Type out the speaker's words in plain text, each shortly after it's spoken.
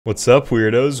What's up,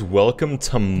 weirdos? Welcome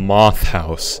to Moth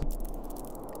House.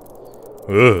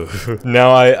 Ugh.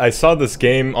 Now, I saw this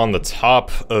game on the top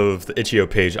of the itch.io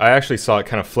page. I actually saw it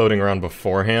kind of floating around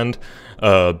beforehand,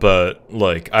 but,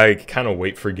 like, I kind of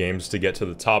wait for games to get to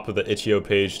the top of the itch.io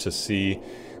page to see,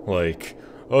 like,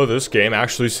 oh, this game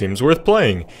actually seems worth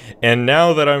playing. And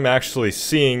now that I'm actually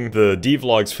seeing the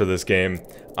devlogs for this game,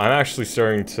 I'm actually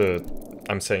starting to...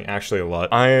 I'm saying actually a lot.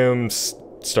 I am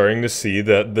starting to see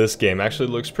that this game actually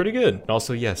looks pretty good. And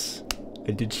also, yes,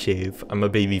 I did shave. I'm a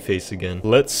baby face again.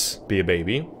 Let's be a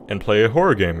baby and play a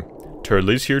horror game.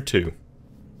 Turtley's here too.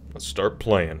 Let's start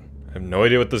playing. I have no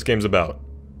idea what this game's about.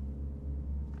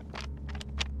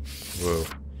 Whoa.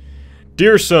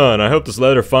 Dear son, I hope this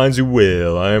letter finds you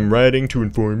well. I am writing to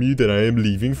inform you that I am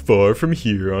leaving far from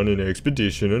here on an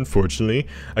expedition. Unfortunately,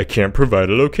 I can't provide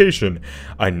a location.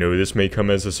 I know this may come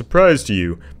as a surprise to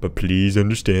you, but please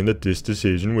understand that this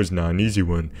decision was not an easy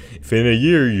one. If in a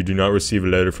year you do not receive a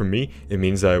letter from me, it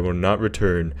means that I will not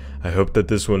return. I hope that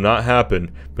this will not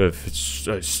happen, but if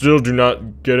I still do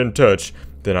not get in touch,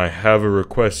 then I have a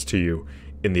request to you.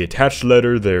 In the attached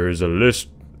letter, there is a list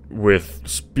with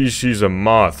species of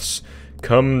moths.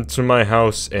 Come to my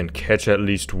house and catch at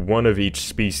least one of each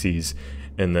species,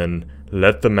 and then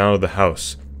let them out of the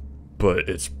house. But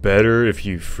it's better if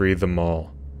you free them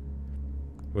all.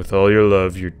 With all your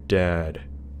love, your dad.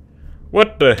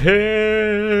 What the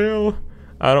hell?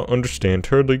 I don't understand.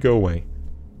 Turtley, go away.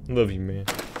 Love you, man.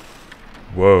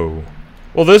 Whoa.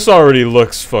 Well, this already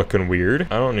looks fucking weird.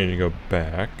 I don't need to go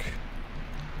back.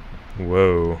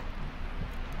 Whoa.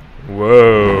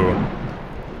 Whoa.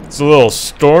 It's a little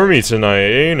stormy tonight,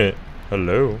 ain't it?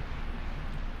 Hello.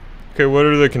 Okay, what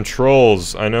are the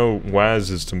controls? I know Waz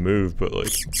is to move, but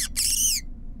like...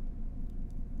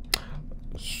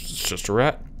 It's just a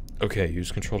rat. Okay,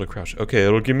 use control to crouch. Okay,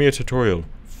 it'll give me a tutorial.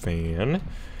 Fan.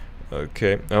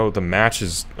 Okay. Oh, the match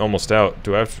is almost out.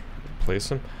 Do I have to place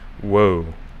them?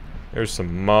 Whoa. There's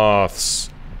some moths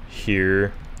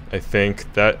here, I think.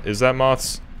 Is that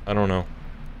moths? I don't know.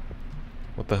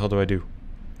 What the hell do I do?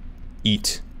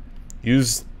 Eat.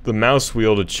 Use the mouse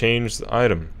wheel to change the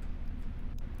item.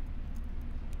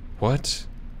 What?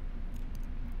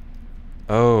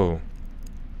 Oh.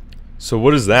 So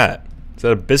what is that? Is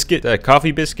that a biscuit? A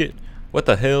coffee biscuit? What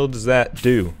the hell does that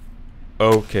do?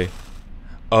 Okay.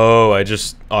 Oh, I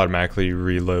just automatically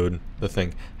reload the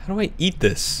thing. How do I eat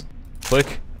this?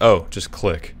 Click? Oh, just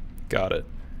click. Got it.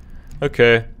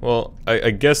 Okay, well,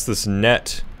 I guess this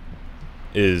net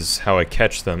is how I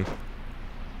catch them.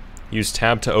 Use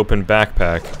tab to open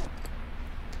backpack.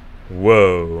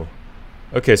 Whoa.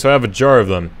 Okay, so I have a jar of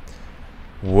them.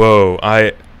 Whoa,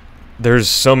 there's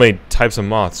so many types of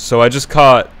moths. So I just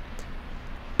caught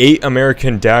 8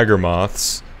 American dagger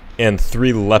moths and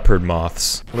 3 leopard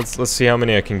moths. Let's see how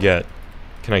many I can get.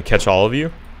 Can I catch all of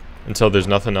you? Until there's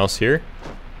nothing else here?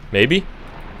 Maybe?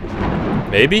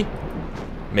 Maybe?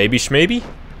 Maybe schmaybe?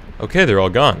 Okay, they're all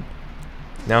gone.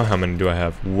 Now how many do I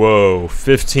have? Whoa,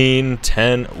 15,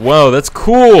 10. Whoa, that's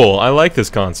cool! I like this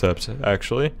concept,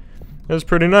 actually. That's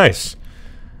pretty nice.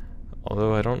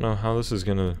 Although I don't know how this is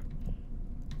gonna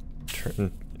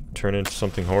turn into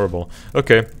something horrible.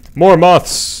 Okay, more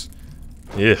moths!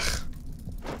 Ugh.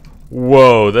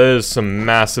 Whoa, that is some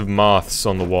massive moths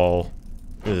on the wall.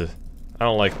 Ugh. I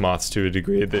don't like moths to a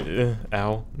degree.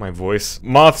 Ow, my voice.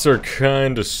 Moths are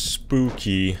kinda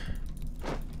spooky.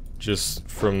 Just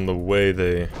from the way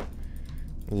they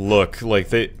look. Like,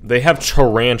 they have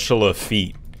tarantula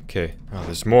feet. Okay. Oh,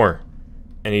 there's more.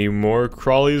 Any more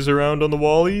crawlies around on the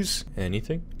wallies?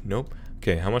 Anything? Nope.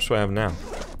 Okay, how much do I have now?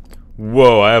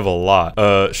 Whoa, I have a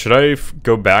lot. Should I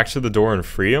go back to the door and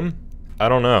free them? I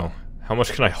don't know. How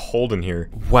much can I hold in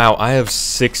here? Wow, I have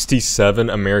 67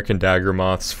 American dagger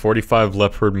moths, 45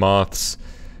 leopard moths,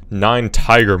 9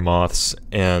 tiger moths,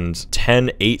 and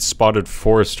 10 8-spotted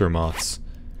forester moths.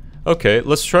 Okay,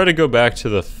 let's try to go back to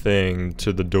the thing,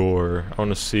 to the door. I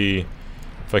want to see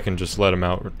if I can just let him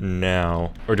out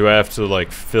now. Or do I have to,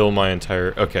 like, fill my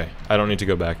entire... Okay, I don't need to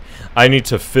go back. I need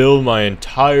to fill my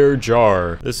entire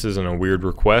jar. This isn't a weird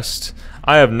request.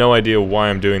 I have no idea why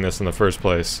I'm doing this in the first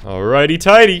place. Alrighty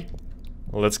tighty.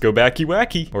 Let's go backy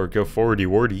wacky. Or go forwardy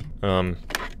wardy.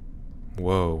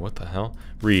 Whoa, what the hell?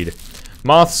 Read.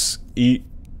 Moths eat...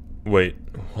 Wait,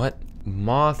 what?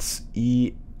 Moths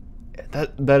eat...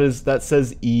 That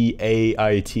says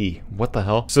E-A-I-T. What the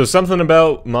hell? So something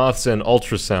about moths and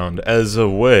ultrasound as a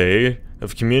way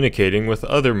of communicating with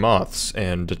other moths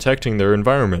and detecting their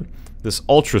environment. This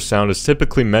ultrasound is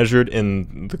typically measured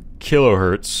in the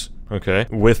kilohertz, okay,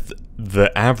 with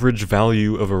the average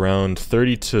value of around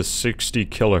 30 to 60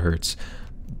 kilohertz.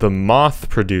 The moth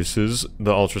produces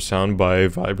the ultrasound by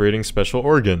vibrating special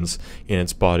organs in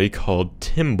its body called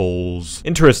tymbals.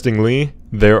 Interestingly,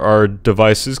 there are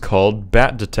devices called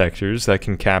bat detectors that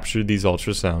can capture these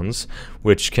ultrasounds,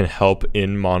 which can help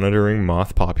in monitoring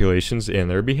moth populations and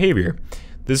their behavior.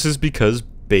 This is because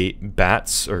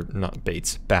bats,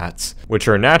 which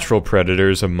are natural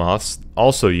predators of moths,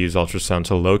 also use ultrasound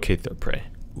to locate their prey.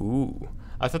 Ooh.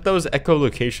 I thought that was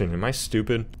echolocation. Am I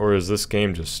stupid? Or is this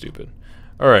game just stupid?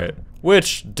 Alright.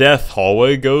 Which death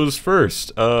hallway goes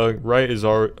first? Right is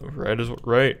right. Right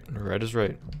is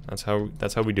right. That's how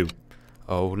we do.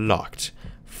 Oh, locked.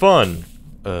 Fun.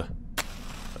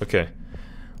 Okay.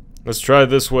 Let's try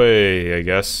this way, I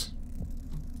guess.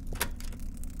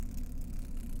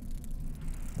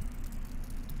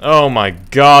 Oh my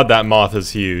god, that moth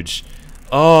is huge.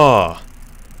 Oh,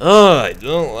 I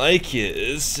don't like it.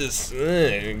 It's just,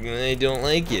 I don't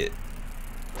like it.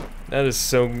 That is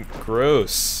so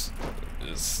gross.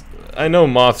 I know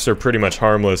moths are pretty much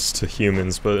harmless to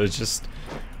humans, but it's just...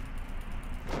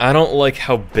 I don't like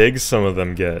how big some of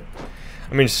them get.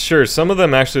 I mean, sure, some of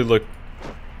them actually look...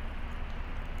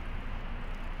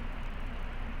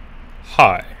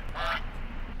 Hi.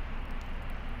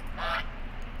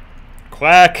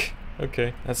 Quack!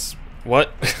 Okay, that's...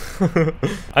 What?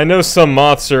 I know some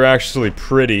moths are actually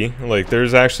pretty. Like,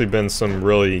 there's actually been some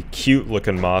really cute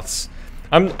looking moths.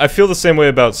 I feel the same way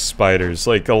about spiders.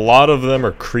 Like, a lot of them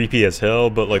are creepy as hell,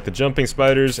 but like the jumping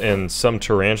spiders and some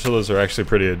tarantulas are actually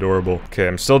pretty adorable. Okay,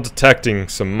 I'm still detecting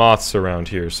some moths around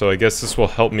here, so I guess this will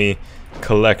help me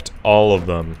collect all of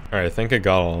them. Alright, I think I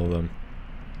got all of them.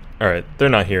 Alright, they're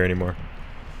not here anymore.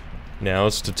 Now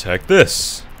let's detect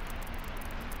this.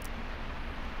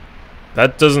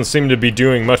 That doesn't seem to be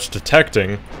doing much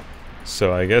detecting,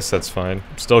 so I guess that's fine.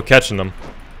 I'm still catching them.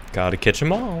 Gotta catch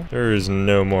them all. There is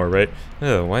no more, right?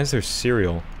 Oh, why is there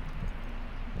cereal?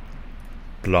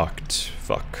 Blocked.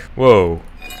 Fuck. Whoa.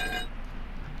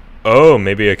 Oh,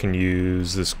 maybe I can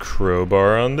use this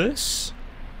crowbar on this?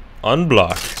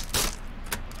 Unblock.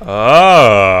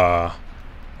 Ah.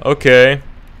 Okay.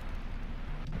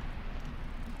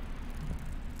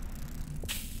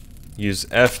 Use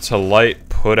F to light,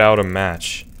 put out a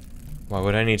match. Why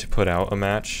would I need to put out a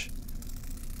match?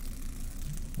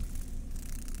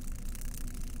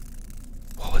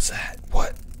 What was that?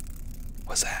 What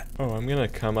was that? Oh, I'm gonna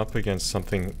come up against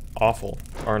something awful,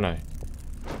 aren't I?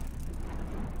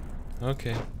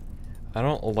 Okay. I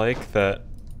don't like that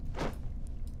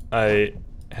I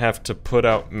have to put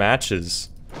out matches.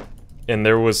 And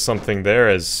there was something there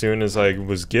as soon as I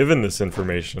was given this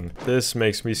information. This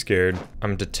makes me scared.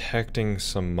 I'm detecting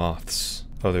some moths.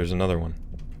 Oh, there's another one.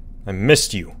 I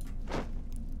missed you.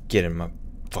 Get in my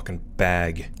fucking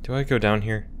bag. Do I go down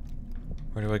here?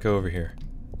 Or do I go over here?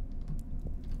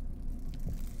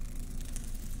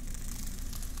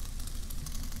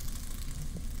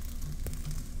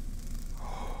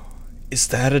 Is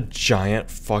that a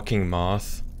giant fucking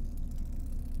moth?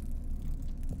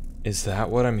 Is that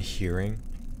what I'm hearing?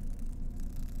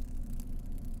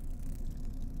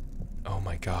 Oh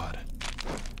my god.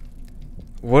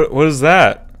 What is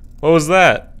that? What was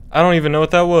that? I don't even know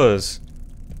what that was.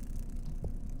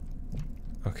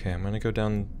 Okay, I'm gonna go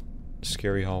down the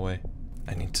scary hallway.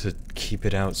 I need to keep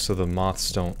it out so the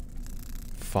moths don't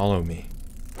follow me.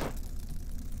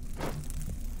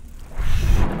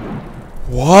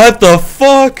 What the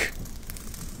fuck?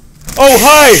 Oh,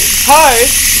 hi! Hi!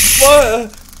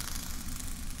 What?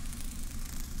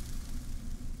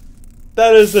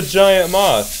 That is a giant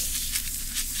moth.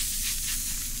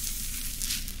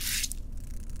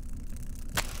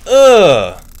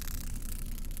 Ugh!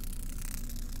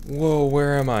 Whoa,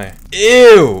 where am I?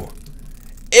 Ew!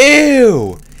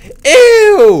 Ew!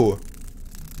 Ew!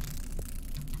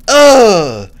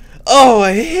 Ugh! Oh,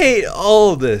 I hate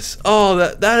all of this. Oh,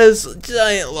 that is a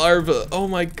giant larva. Oh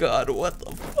my god, what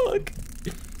the fuck?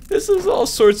 This is all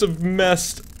sorts of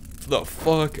messed the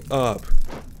fuck up.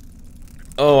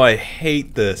 Oh, I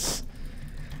hate this.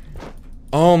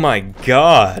 Oh my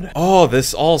god. Oh,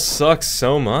 this all sucks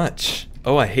so much.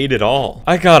 Oh, I hate it all.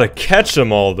 I gotta catch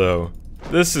them all, though.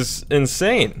 This is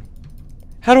insane.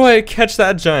 How do I catch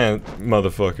that giant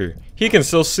motherfucker? He can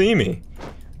still see me.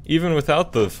 Even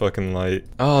without the fucking light.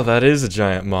 Oh, that is a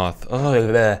giant moth. Oh,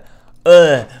 I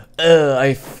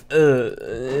hate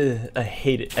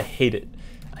it. I hate it.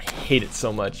 I hate it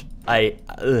so much. I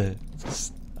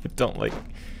don't like...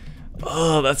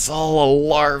 Oh, that's all a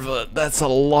larva. That's a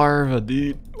larva,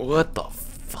 dude. What the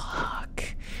fuck?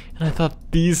 And I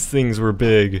thought these things were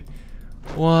big.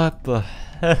 What the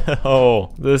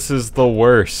hell? This is the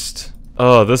worst.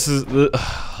 Oh, this is...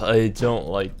 I don't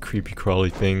like creepy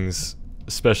crawly things.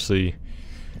 Especially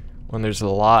When there's a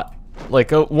lot,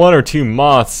 like one or two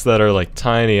moths that are like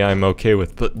tiny, I'm okay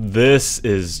with. But this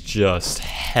is just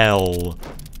hell.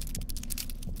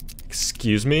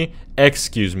 Excuse me?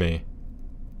 Excuse me.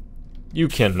 You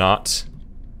cannot.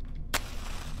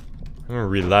 I'm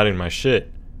reloading my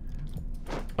shit.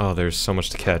 Oh, there's so much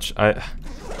to catch.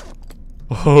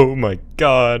 Oh my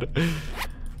god.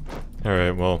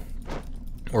 Alright, well.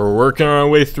 We're working our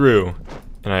way through.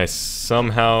 And I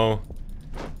somehow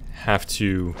have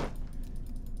to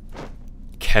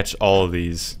catch all of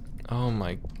these. Oh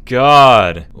my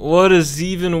god. What is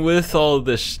even with all of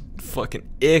this fucking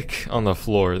ick on the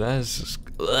floor? That is just...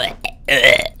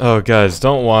 Oh, guys,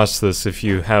 don't watch this if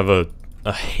you have a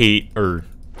hate or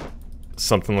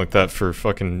something like that for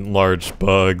fucking large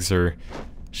bugs or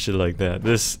shit like that.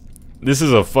 This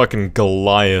is a fucking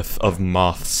Goliath of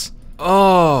moths.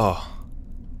 Oh,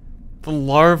 the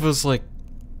larva's like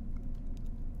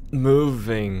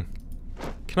moving.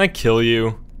 Can I kill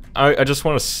you? I just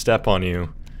want to step on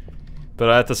you, but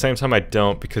at the same time I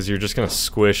don't, because you're just gonna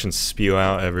squish and spew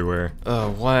out everywhere.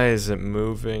 Why is it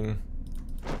moving?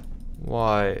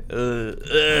 Why?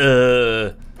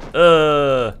 Oh,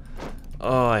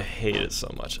 I hate it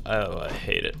so much. Oh, I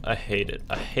hate it. I hate it.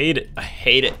 I hate it. I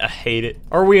hate it. I hate it.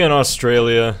 Are we in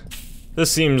Australia?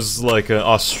 This seems like an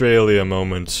Australia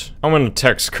moment. I'm gonna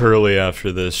text Curly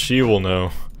after this. She will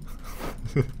know.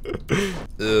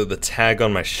 The tag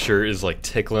on my shirt is like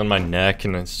tickling my neck,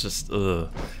 and it's just,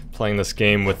 playing this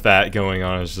game with that going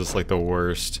on is just like the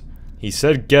worst. He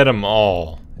said get them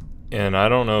all. And I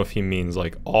don't know if he means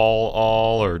like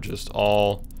all, or just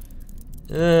all.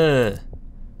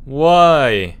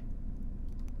 Why?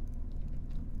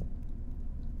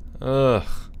 Ugh.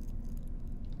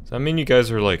 Does that mean you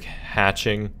guys are like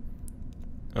hatching?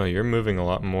 Oh, you're moving a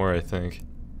lot more, I think.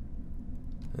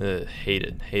 Hate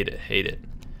it, hate it, hate it.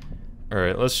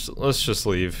 Alright, let's just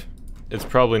leave. It's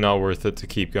probably not worth it to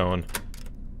keep going.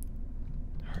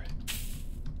 Alright.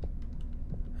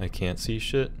 I can't see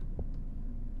shit.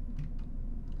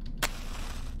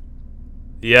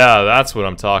 Yeah, that's what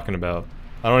I'm talking about.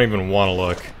 I don't even want to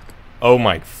look. Oh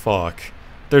my fuck.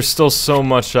 There's still so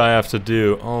much I have to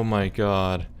do. Oh my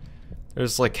god.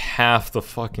 There's like half the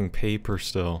fucking paper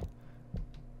still.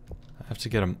 I have to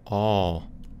get them all.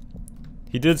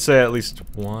 He did say at least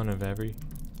one of every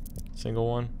single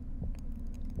one.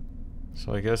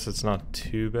 So I guess it's not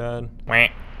too bad.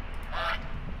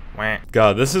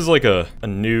 God, this is like a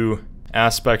new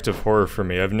aspect of horror for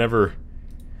me.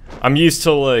 I'm used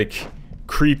to like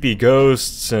creepy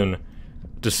ghosts and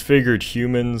disfigured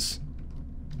humans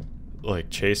like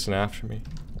chasing after me.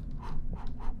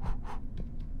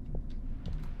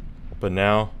 But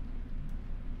now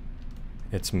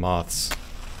it's moths.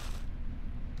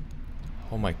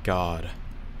 Oh my god.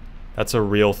 That's a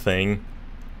real thing.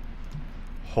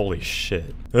 Holy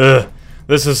shit. Ugh,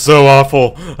 this is so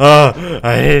awful.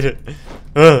 I hate it.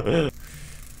 Ugh.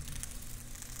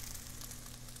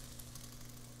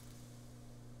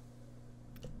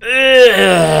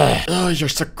 Oh, you're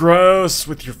so gross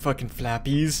with your fucking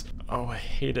flappies. Oh, I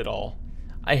hate it all.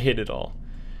 I hate it all.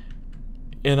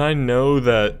 And I know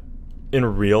that in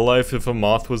real life, if a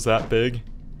moth was that big,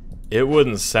 it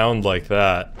wouldn't sound like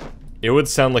that. It would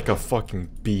sound like a fucking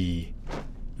bee.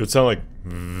 It would sound like...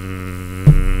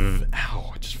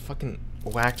 Ow, I just fucking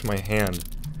whacked my hand.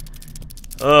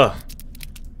 Ugh.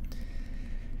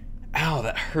 Ow,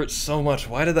 that hurts so much.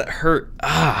 Why did that hurt?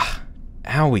 Ah.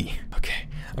 Owie. Okay.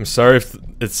 I'm sorry if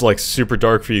it's like super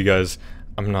dark for you guys.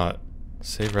 I'm not.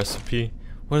 Save recipe?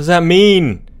 What does that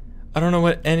mean? I don't know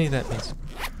what any of that means.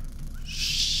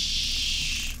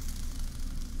 Shh.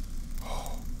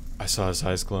 Oh, I saw his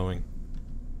eyes glowing.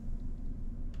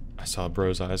 I saw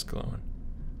bro's eyes glowing.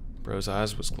 Bro's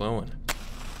eyes was glowing.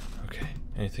 Okay.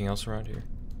 Anything else around here?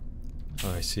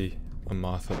 Oh, I see a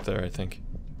moth up there, I think.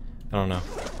 I don't know.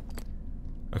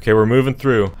 Okay, we're moving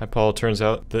through. Hi, Paul. Turns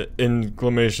out that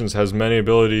Inclamations has many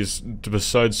abilities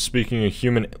besides speaking a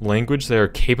human language. They are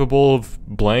capable of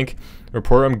blank.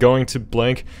 Report I'm going to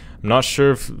blank. I'm not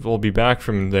sure if we'll be back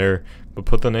from there, but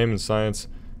put the name in science.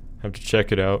 Have to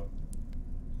check it out.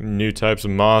 New types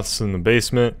of moths in the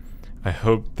basement. I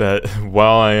hope that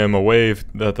while I am away,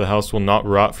 that the house will not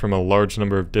rot from a large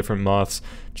number of different moths.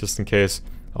 Just in case,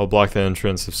 I'll block the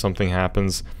entrance if something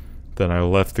happens. Then I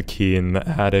left the key in the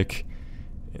attic.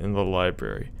 In the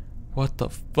library. What the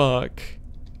fuck?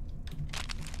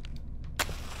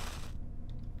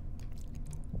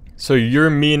 So you're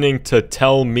meaning to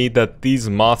tell me that these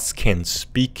moths can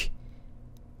speak?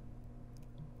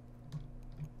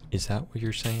 Is that what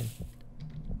you're saying?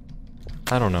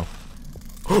 I don't know.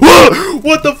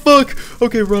 What the fuck?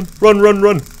 Okay, run, run, run,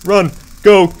 run, run.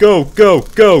 Go, go, go,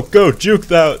 go, go. Juke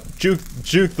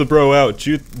the bro out.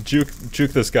 Juke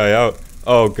this guy out.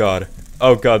 Oh god.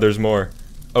 Oh god, there's more.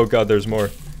 Oh god, there's more.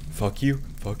 Fuck you.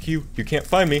 Fuck you. You can't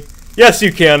find me. Yes,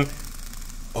 you can.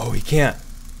 Oh, he can't.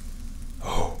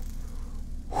 Oh.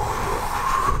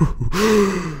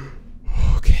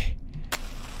 Okay.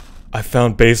 I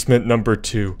found basement number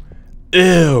 2.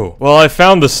 Ew. Well, I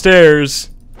found the stairs.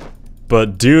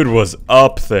 But dude was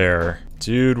up there.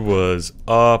 Dude was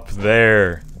up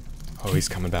there. Oh, he's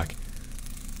coming back.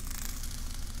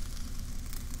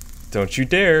 Don't you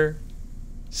dare.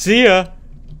 See ya.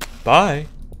 Bye.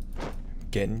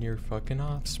 Getting your fucking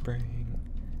offspring.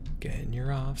 Getting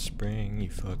your offspring, you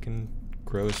fucking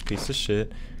gross piece of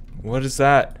shit. What is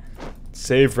that?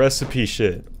 Save recipe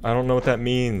shit. I don't know what that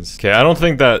means. Okay, I don't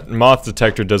think that moth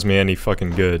detector does me any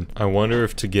fucking good. I wonder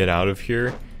if to get out of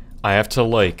here, I have to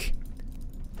like...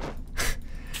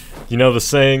 you know the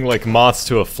saying, like, moths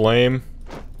to a flame?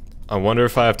 I wonder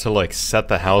if I have to, like, set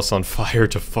the house on fire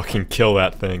to fucking kill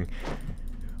that thing.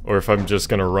 Or if I'm just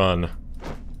gonna run.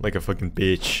 Like a fucking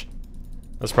bitch.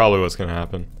 That's probably what's gonna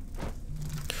happen.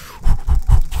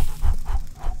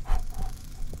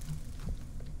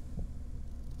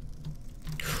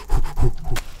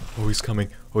 Oh, he's coming.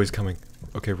 Oh, he's coming.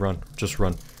 Okay, run. Just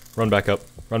run. Run back up.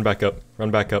 Run back up. Run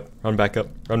back up. Run back up.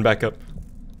 Run back up.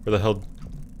 Where the hell...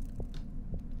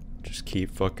 just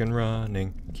keep fucking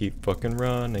running. Keep fucking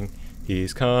running.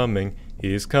 He's coming.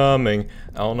 He's coming.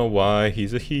 I don't know why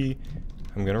he's a he.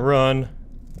 I'm gonna run.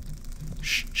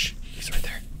 Shh, shh. He's right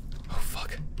there. Oh,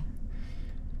 fuck.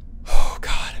 Oh,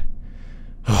 God.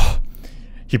 Oh.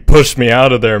 He pushed me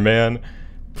out of there, man.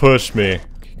 Pushed me.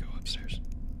 Okay, go upstairs.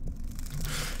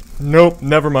 Nope.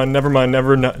 Never mind. Never mind.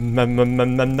 Never. No.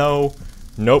 No.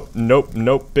 Nope. Nope.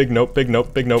 Nope. Big nope. Big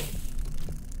nope. Big nope.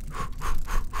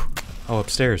 Oh,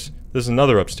 upstairs. There's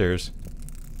another upstairs.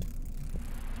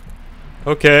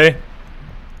 Okay.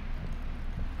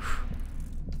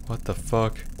 What the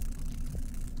fuck?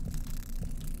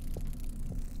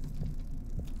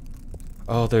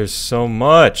 Oh, there's so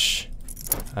much.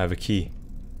 I have a key.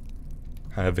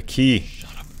 I have a key.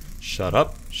 Shut up. Shut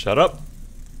up. Shut up.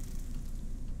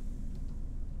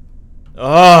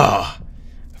 Ah!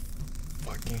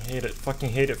 Fucking hate it.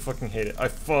 Fucking hate it. Fucking hate it. I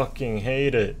fucking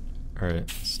hate it. Alright,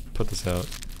 let's put this out.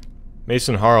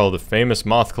 Mason Harl, the famous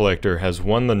moth collector, has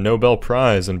won the Nobel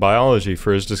Prize in biology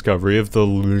for his discovery of the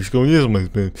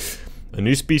a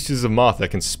new species of moth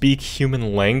that can speak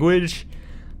human language.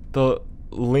 The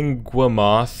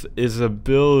linguamoth's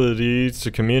ability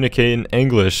to communicate in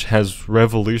English has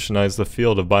revolutionized the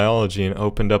field of biology and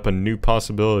opened up a new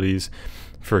possibilities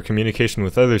for communication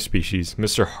with other species.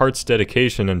 Mr. Hart's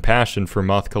dedication and passion for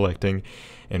moth collecting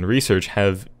and research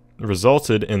have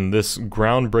resulted in this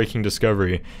groundbreaking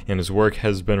discovery, and his work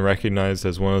has been recognized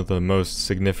as one of the most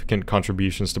significant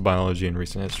contributions to biology in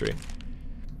recent history.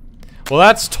 Well,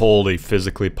 that's totally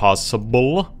physically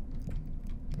possible.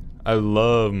 I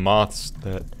love moths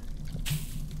that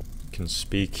can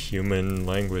speak human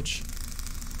language.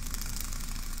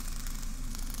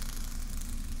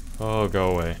 Oh, go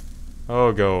away.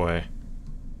 Oh, go away.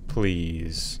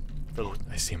 Please. Oh,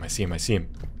 I see him, I see him, I see him.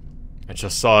 I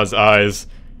just saw his eyes.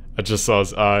 I just saw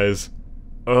his eyes.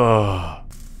 Ugh.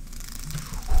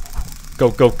 Go,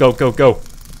 go, go, go, go.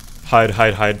 Hide,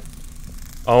 hide, hide.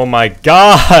 Oh my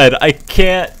god! I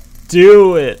can't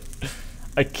do it!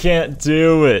 I can't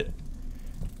do it!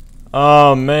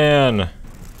 Oh man.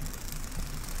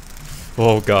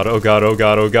 Oh god, oh god, oh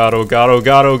god, oh god, oh god, oh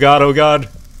god, oh god, oh god.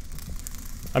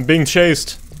 I'm being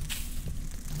chased.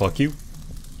 Fuck you.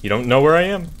 You don't know where I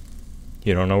am.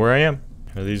 You don't know where I am.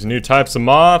 Are these new types of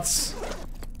moths?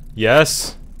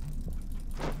 Yes.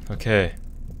 Okay.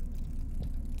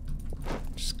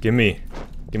 Just give me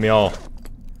all.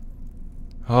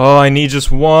 Oh, I need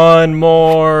just one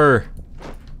more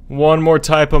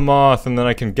type of moth, and then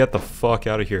I can get the fuck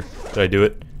out of here. Did I do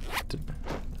it?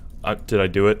 Did I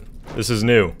do it? This is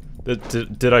new.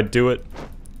 Did I do it?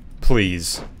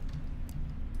 Please.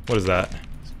 What is that?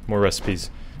 More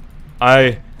recipes.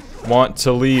 I want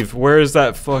to leave. Where is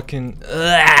that fucking...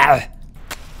 Ugh!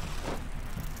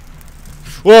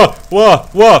 Whoa, whoa,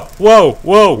 whoa, whoa,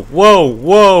 whoa, whoa,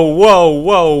 whoa, whoa,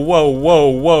 whoa, whoa, whoa,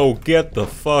 whoa, get the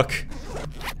fuck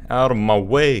out of my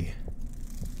way.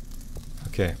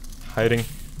 Okay, hiding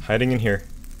in here.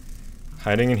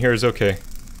 Hiding in here is okay.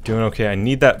 Doing okay. I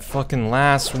need that fucking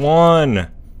last one.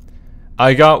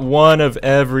 I got one of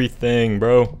everything,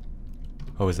 bro.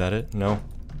 Oh, is that it? No.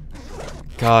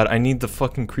 God, I need the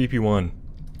fucking creepy one.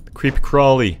 The creepy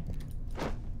crawly.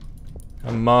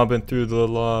 I'm mobbing through the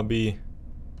lobby.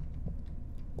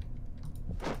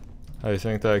 I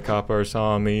think that copper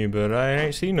saw me, but I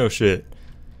ain't see no shit.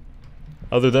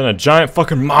 Other than a giant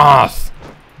fucking moth!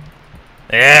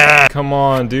 Yeah! Come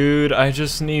on, dude. I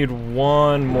just need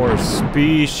one more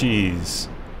species.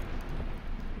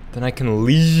 Then I can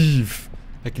leave.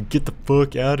 I can get the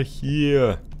fuck out of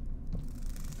here.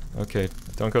 Okay,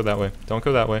 don't go that way. Don't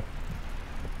go that way.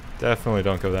 Definitely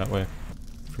don't go that way.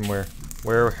 From where?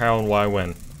 Where, how, and why,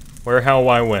 when? Where, how,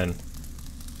 why, when?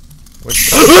 Which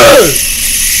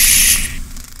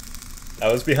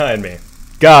that was behind me.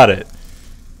 Got it.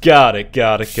 Got it,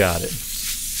 got it, got it.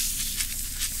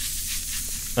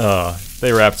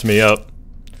 They wrapped me up.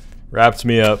 Wrapped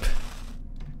me up.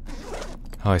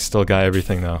 Oh, I still got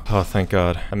everything though. Oh, thank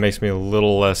God. That makes me a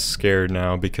little less scared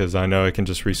now because I know I can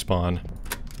just respawn.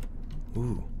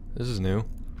 Ooh, this is new.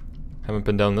 Haven't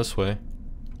been down this way.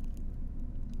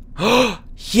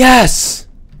 Yes!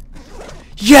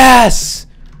 Yes!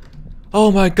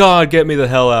 Oh my God, get me the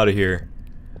hell out of here.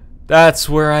 That's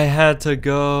where I had to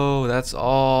go. That's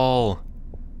all.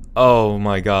 Oh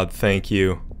my God, thank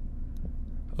you.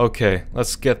 Okay,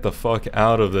 let's get the fuck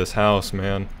out of this house,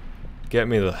 man. Get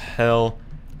me the hell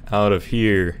out of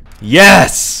here.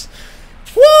 Yes!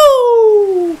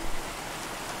 Woo!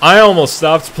 I almost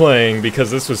stopped playing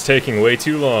because this was taking way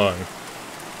too long.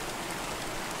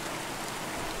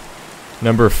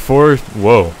 Number 4.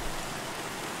 Whoa.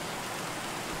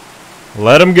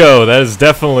 Let him go. That is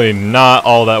definitely not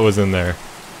all that was in there.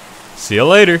 See you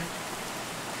later.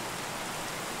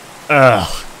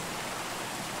 Ugh.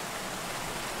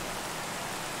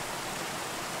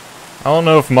 I don't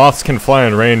know if moths can fly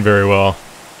in rain very well.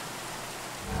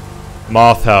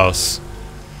 Moth house.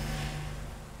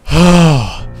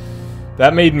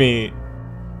 That made me...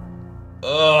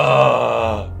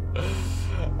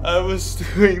 I was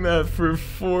doing that for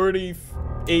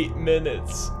 48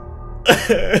 minutes.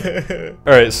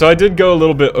 Alright, so I did go a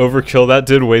little bit overkill. That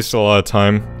did waste a lot of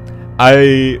time.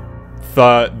 I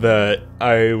thought that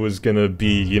I was gonna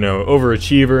be, you know,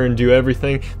 overachiever and do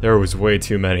everything. There was way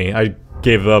too many. I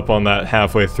gave up on that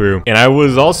halfway through. And I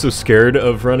was also scared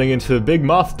of running into a big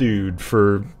moth dude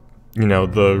for, you know,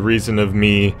 the reason of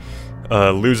me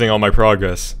losing all my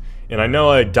progress. And I know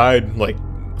I died, like,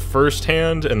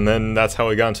 firsthand, and then that's how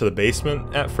I got into the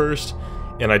basement at first.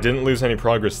 And I didn't lose any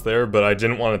progress there, but I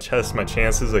didn't want to test my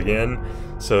chances again,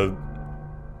 so...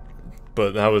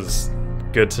 But that was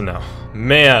good to know.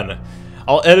 Man!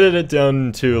 I'll edit it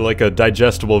down to, like, a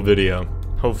digestible video.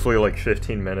 Hopefully, like,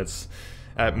 15 minutes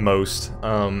at most.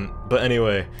 But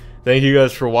anyway, thank you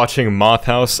guys for watching Moth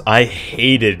House. I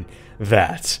hated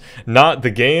that. Not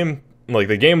the game. Like,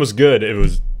 the game was good. It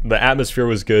was... The atmosphere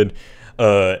was good.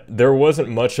 There wasn't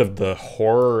much of the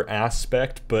horror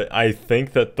aspect, but I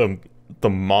think that the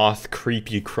moth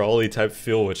creepy crawly type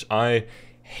feel, which I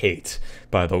hate,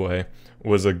 by the way,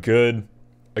 was a good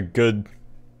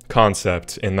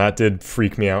concept, and that did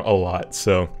freak me out a lot.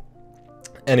 So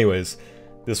anyways,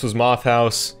 this was Moth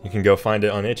House. You can go find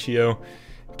it on itch.io.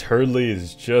 Turdley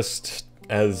is just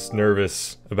as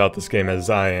nervous about this game as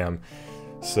I am.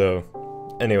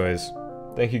 So anyways,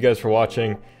 thank you guys for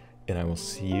watching, and I will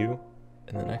see you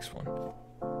in the next one.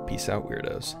 Peace out,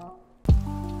 weirdos.